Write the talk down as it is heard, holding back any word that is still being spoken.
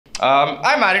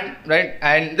I'm married, right?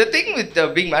 And the thing with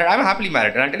being married, I'm happily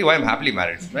married. And I'll tell you why I'm happily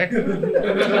married, right?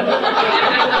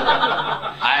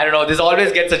 I don't know, this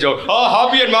always gets a joke. Oh,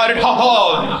 happy and married, ha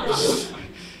ha.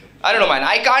 I don't know, man.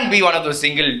 I can't be one of those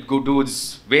single good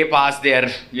dudes way past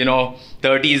their,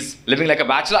 30s, living like a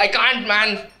bachelor. I can't,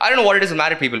 man. I don't know what it is with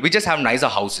married people. We just have nicer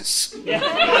houses.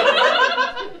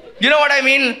 You know what I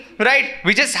mean? Right?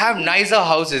 We just have nicer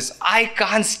houses. I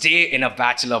can't stay in a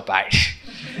bachelor pad.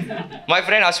 My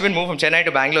friend Ashwin moved from Chennai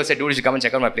to Bangalore, said, dude, you should come and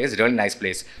check out my place. Really nice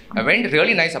place. I went,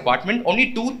 really nice apartment.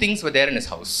 Only 2 things were there in his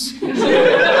house. 2.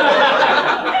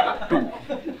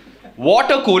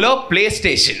 Water cooler,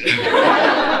 PlayStation.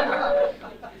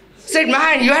 Said,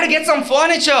 man, you had to get some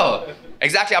furniture.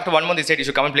 Exactly after 1 month, he said, you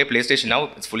should come and play PlayStation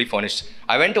now. It's fully furnished.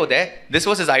 I went over there. This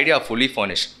was his idea of fully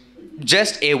furnished.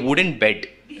 Just a wooden bed.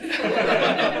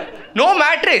 No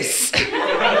mattress.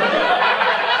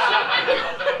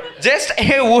 Just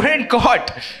a wooden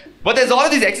cot. But there's all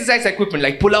of these exercise equipment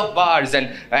like pull-up bars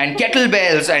and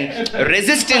kettlebells and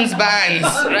resistance bands,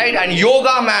 right? And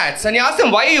yoga mats. And he asked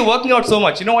him, why are you working out so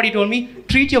much? You know what he told me?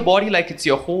 Treat your body like it's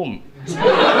your home.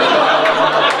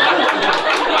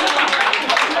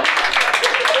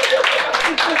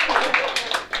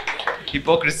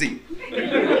 Hypocrisy.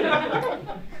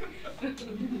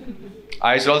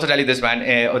 I should also tell you this, man.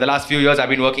 Over the last few years, I've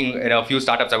been working in a few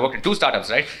startups. I've worked in 2 startups,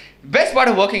 right? Best part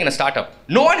of working in a startup,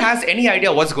 no one has any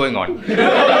idea what's going on.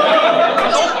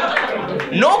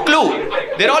 No clue.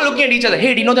 They're all looking at each other.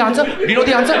 Hey, do you know the answer? Do you know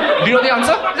the answer? Do you know the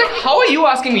answer? It's like, how are you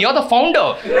asking me? You're the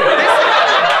founder.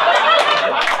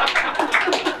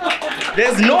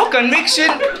 There's no conviction.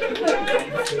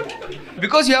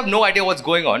 Because you have no idea what's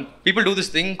going on, people do this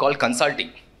thing called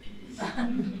consulting.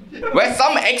 Where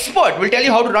some expert will tell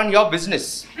you how to run your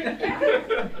business.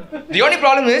 The only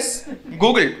problem is,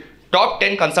 Google, top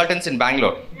 10 consultants in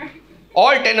Bangalore.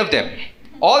 All 10 of them.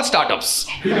 All startups.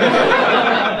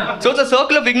 So it's a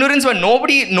circle of ignorance where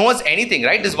nobody knows anything,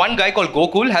 right? This one guy called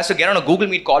Gokul has to get on a Google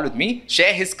Meet call with me,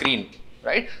 share his screen,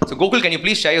 right? So Gokul, can you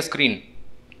please share your screen?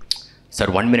 Sir,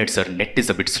 1 minute, sir. Net is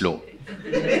a bit slow.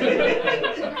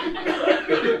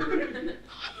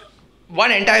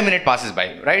 1 entire minute passes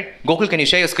by, right? Gokul, can you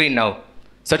share your screen now?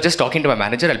 Sir, just talking to my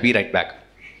manager, I'll be right back.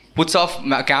 Puts off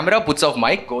camera, puts off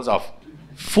mic, goes off.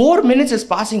 4 minutes is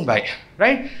passing by,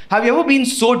 right? Have you ever been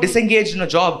so disengaged in a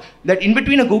job that in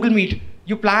between a Google Meet,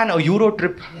 you plan a Euro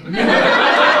trip?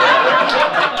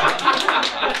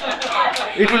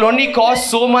 It will only cost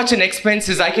so much in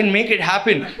expenses. I can make it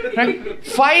happen. Right?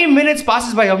 5 minutes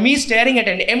passes by of me staring at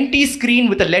an empty screen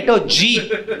with the letter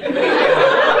G.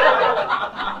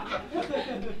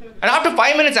 And after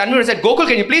 5 minutes, admin said, Gokul,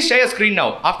 can you please share your screen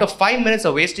now? After 5 minutes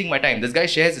of wasting my time, this guy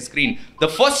shares his screen. The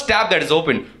first tab that is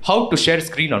open, how to share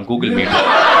screen on Google Meet.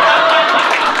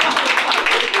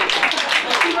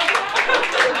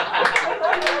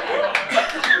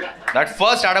 That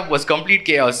first startup was complete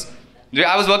chaos.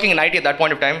 I was working in IT at that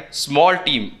point of time, small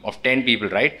team of 10 people,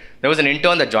 right? There was an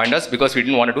intern that joined us because we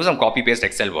didn't want to do some copy-paste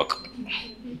Excel work,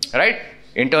 right?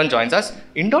 Intern joins us.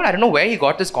 Intern, I don't know where he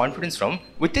got this confidence from.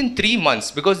 Within 3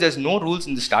 months, because there's no rules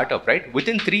in the startup, right?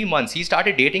 Within 3 months, he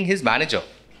started dating his manager.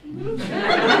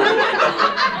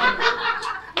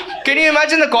 Can you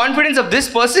imagine the confidence of this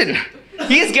person?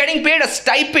 He is getting paid a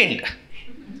stipend,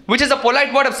 which is a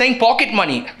polite word of saying pocket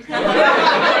money.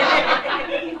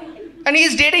 And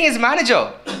he's dating his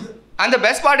manager. And the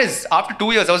best part is, after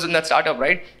 2 years, I was in that startup,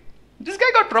 right? This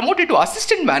guy got promoted to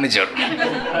assistant manager.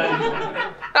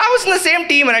 I was in the same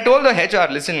team and I told the HR,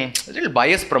 listen, a little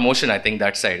biased promotion, I think,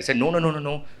 that side. I said, no.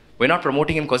 We're not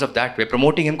promoting him because of that. We're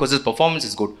promoting him because his performance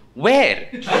is good. Where?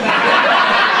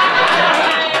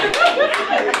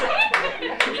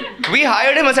 We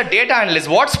hired him as a data analyst.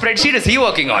 What spreadsheet is he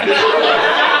working on?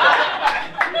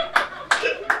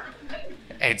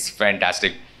 It's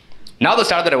fantastic. Now the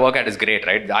startup that I work at is great,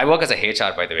 right? I work as a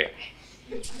HR, by the way.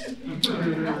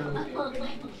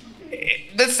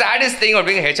 The saddest thing about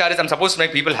being a HR is I'm supposed to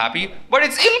make people happy, but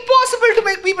it's impossible to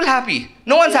make people happy.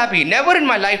 No one's happy. Never in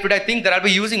my life did I think that I'll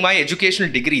be using my educational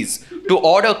degrees to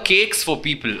order cakes for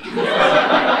people.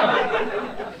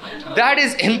 That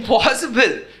is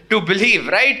impossible to believe,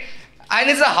 right? And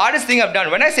it's the hardest thing I've done.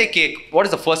 When I say cake, what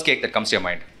is the first cake that comes to your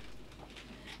mind?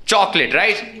 Chocolate,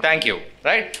 right? Thank you,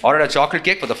 right? Ordered a chocolate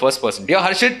cake for the first person. Dear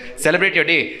Harshit, celebrate your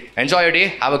day. Enjoy your day.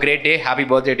 Have a great day. Happy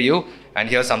birthday to you. And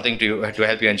here's something to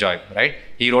help you enjoy, right?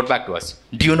 He wrote back to us.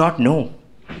 Do you not know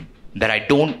that I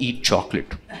don't eat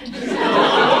chocolate?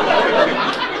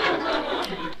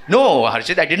 No,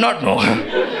 Harshit, I did not know.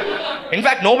 In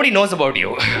fact, nobody knows about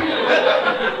you.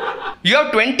 You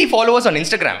have 20 followers on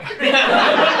Instagram.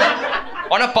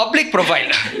 On a public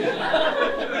profile.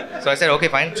 So I said, okay,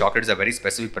 fine. Chocolate is a very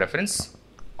specific preference.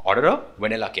 Order a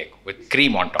vanilla cake with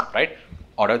cream on top, right?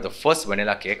 Order the first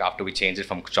vanilla cake after we change it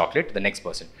from chocolate to the next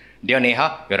person. Dear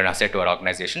Neha, you're an asset to our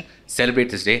organization.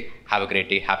 Celebrate this day. Have a great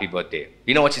day. Happy birthday.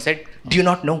 You know what she said? Do you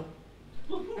not know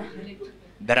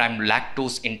that I'm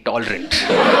lactose intolerant?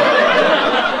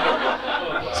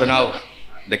 So now,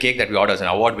 the cake that we order is an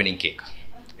award-winning cake.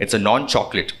 It's a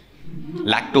non-chocolate,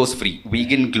 lactose-free,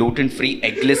 vegan, gluten-free,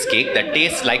 eggless cake that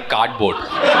tastes like cardboard.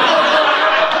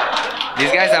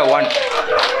 These guys have won.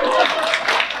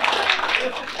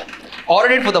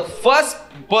 Ordered it for the first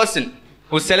person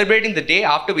who's celebrating the day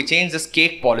after we changed this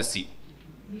cake policy.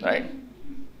 Right?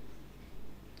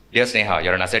 Dear Sneha,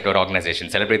 you're an asset to our organization.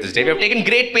 Celebrate this day. We have taken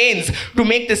great pains to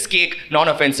make this cake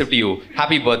non-offensive to you.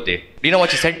 Happy birthday. Do you know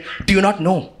what she said? Do you not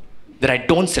know that I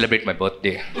don't celebrate my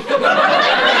birthday?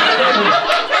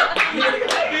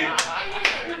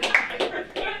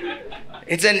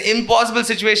 It's an impossible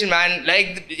situation, man.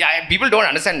 Like, yeah, people don't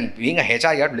understand. Being a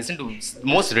HR, you have to listen to the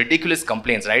most ridiculous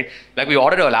complaints, right? Like, we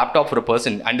ordered a laptop for a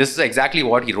person, and this is exactly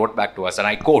what he wrote back to us, and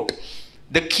I quote,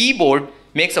 "The keyboard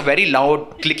makes a very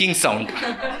loud clicking sound,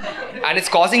 and it's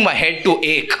causing my head to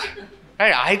ache."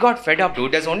 Right? I got fed up,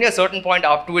 dude. There's only a certain point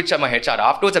after which I'm a HR.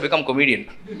 Afterwards, I become comedian.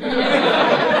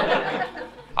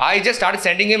 I just started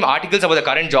sending him articles about the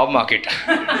current job market.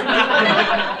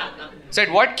 Said,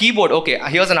 what keyboard? Okay,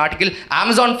 here's an article.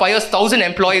 Amazon fires 1,000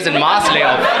 employees in mass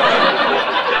layoff.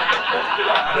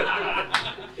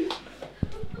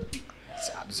 It's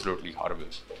absolutely horrible.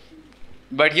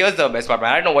 But here's the best part,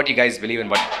 man. I don't know what you guys believe in,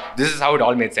 but this is how it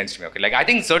all made sense to me. Okay, like I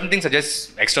think certain things are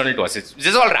just external to us. It's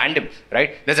just all random,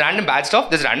 right? There's random bad stuff,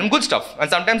 there's random good stuff. And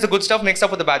sometimes the good stuff makes up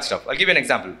for the bad stuff. I'll give you an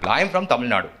example. I am from Tamil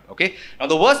Nadu, okay? Now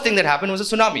the worst thing that happened was a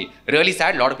tsunami. Really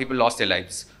sad, a lot of people lost their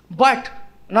lives. But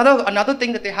another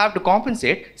thing that they have to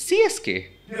compensate, CSK.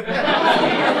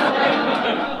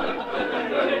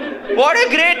 What a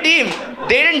great team.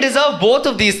 They didn't deserve both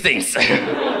of these things.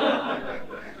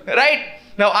 Right?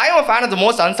 Now, I am a fan of the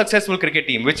most unsuccessful cricket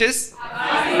team, which is...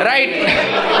 Right?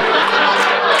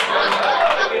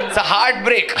 It's a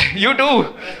heartbreak. You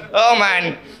too. Oh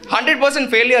man. 100%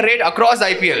 failure rate across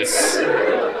IPLs.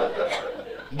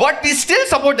 But we still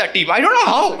support that team. I don't know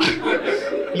how.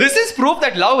 This is proof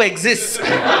that love exists.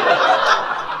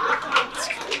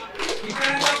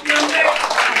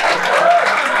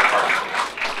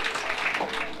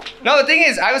 Now the thing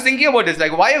is, I was thinking about this,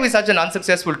 like why are we such an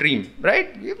unsuccessful team,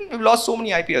 right? We've lost so many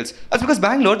IPLs. That's because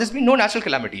Bangalore, there's been no natural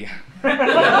calamity. Nothing.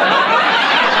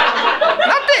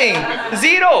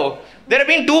 Zero. There have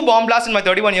been 2 bomb blasts in my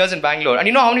 31 years in Bangalore. And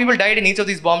you know how many people died in each of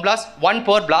these bomb blasts? 1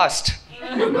 per blast.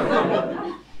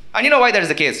 And you know why that is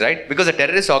the case, right? Because the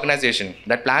terrorist organization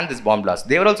that planned this bomb blast,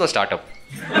 they were also a startup.